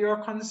explored your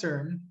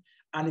concern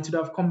and it would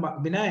have come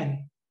back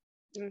benign,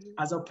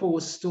 as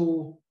opposed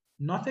to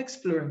not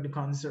exploring the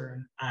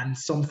concern and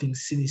something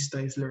sinister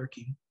is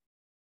lurking.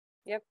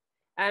 Yep.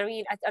 I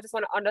mean, I just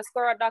want to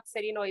underscore what Doc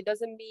said, it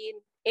doesn't mean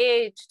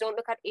age. Don't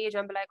look at age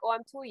and be like, oh,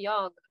 I'm too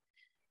young.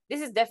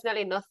 This is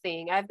definitely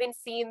nothing. I've been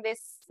seeing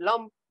this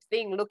lump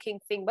looking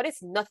thing, but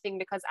it's nothing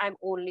because I'm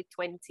only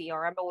 20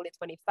 or I'm only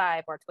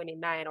 25 or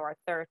 29 or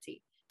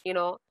 30.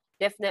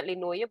 Definitely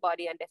know your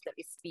body and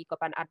definitely speak up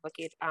and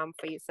advocate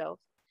for yourself.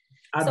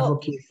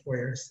 Advocate for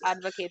yourself.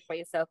 Advocate for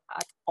yourself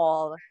at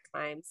all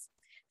times.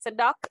 So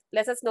Doc,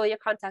 let us know your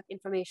contact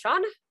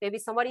information. Maybe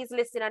somebody's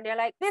listening and they're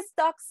like, this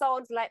Doc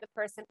sounds like the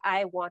person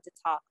I want to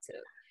talk to.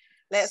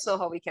 Let us know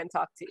how we can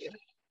talk to you.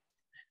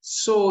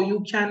 So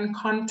you can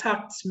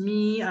contact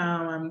me.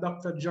 I'm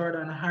Dr.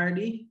 Jordan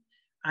Hardy.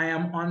 I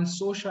am on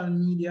social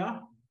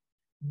media.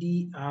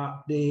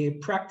 The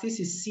practice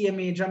is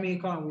CMA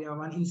Jamaica. We have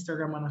an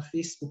Instagram and a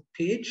Facebook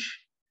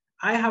page.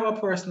 I have a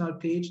personal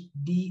page,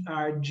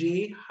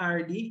 DRJ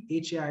Hardy,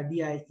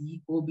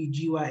 HARDIE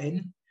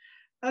OBGYN.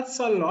 That's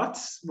a lot,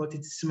 but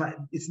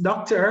it's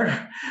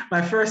doctor,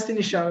 my first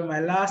initial,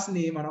 my last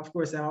name, and of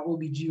course I'm an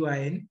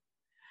OBGYN.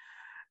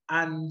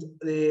 And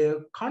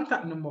the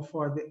contact number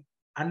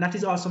and that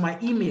is also my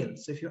email.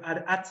 So if you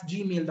add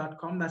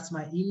 @gmail.com, that's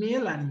my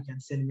email, and you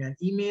can send me an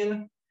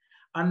email.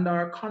 And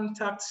our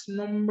contact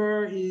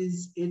number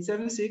is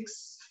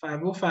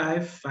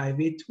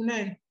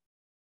 876-505-5829.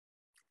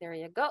 There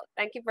you go.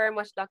 Thank you very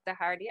much, Dr.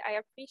 Hardy. I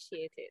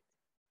appreciate it.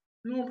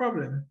 No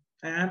problem.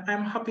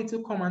 I'm happy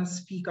to come and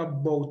speak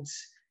about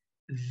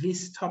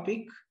this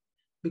topic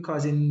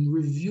because in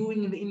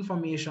reviewing the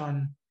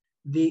information,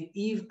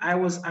 I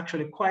was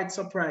actually quite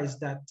surprised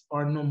that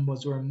our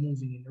numbers were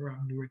moving in the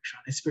wrong direction,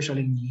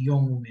 especially in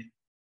young women.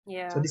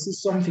 Yeah. So this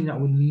is something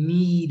that we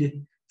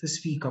need to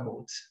speak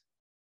about.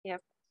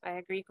 Yep, I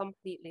agree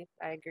completely.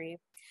 I agree.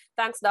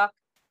 Thanks, Doc.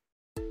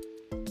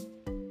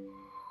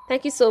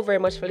 Thank you so very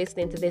much for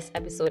listening to this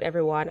episode,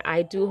 everyone.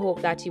 I do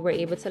hope that you were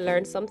able to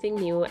learn something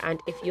new,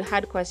 and if you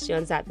had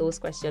questions, that those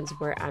questions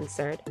were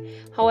answered.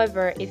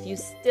 However, if you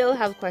still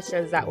have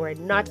questions that were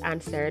not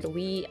answered,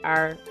 we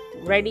are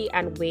ready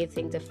and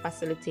waiting to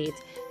facilitate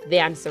the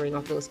answering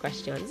of those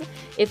questions.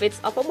 If it's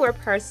of a more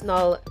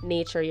personal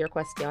nature, your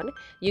question,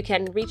 you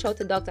can reach out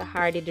to Dr.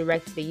 Hardy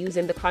directly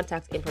using the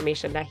contact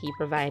information that he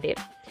provided.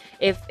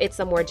 If it's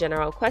a more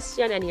general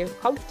question and you're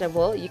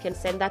comfortable, you can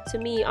send that to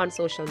me on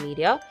social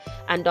media,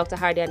 and Dr.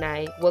 Hardy and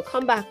I will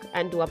come back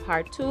and do a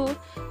part 2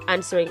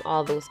 answering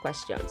all those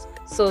questions.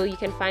 So you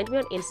can find me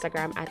on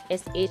Instagram at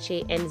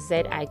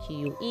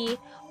SHANZIQUE,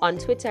 on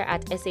Twitter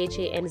at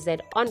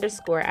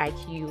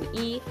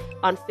SHANZ_IQUE,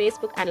 on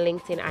Facebook and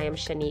LinkedIn I am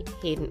Shanique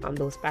Hayden on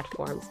those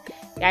platforms.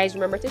 Guys,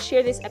 remember to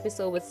share this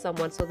episode with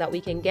someone so that we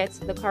can get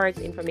the correct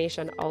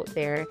information out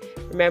there.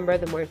 Remember,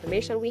 the more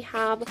information we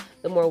have,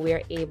 the more we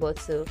are able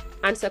to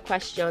answer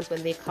questions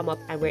when they come up,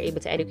 and we're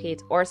able to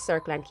educate our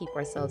circle and keep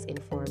ourselves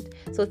informed.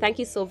 So thank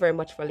you so very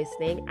much for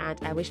listening, and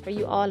I wish for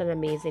you all an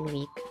amazing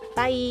week.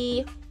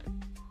 Bye!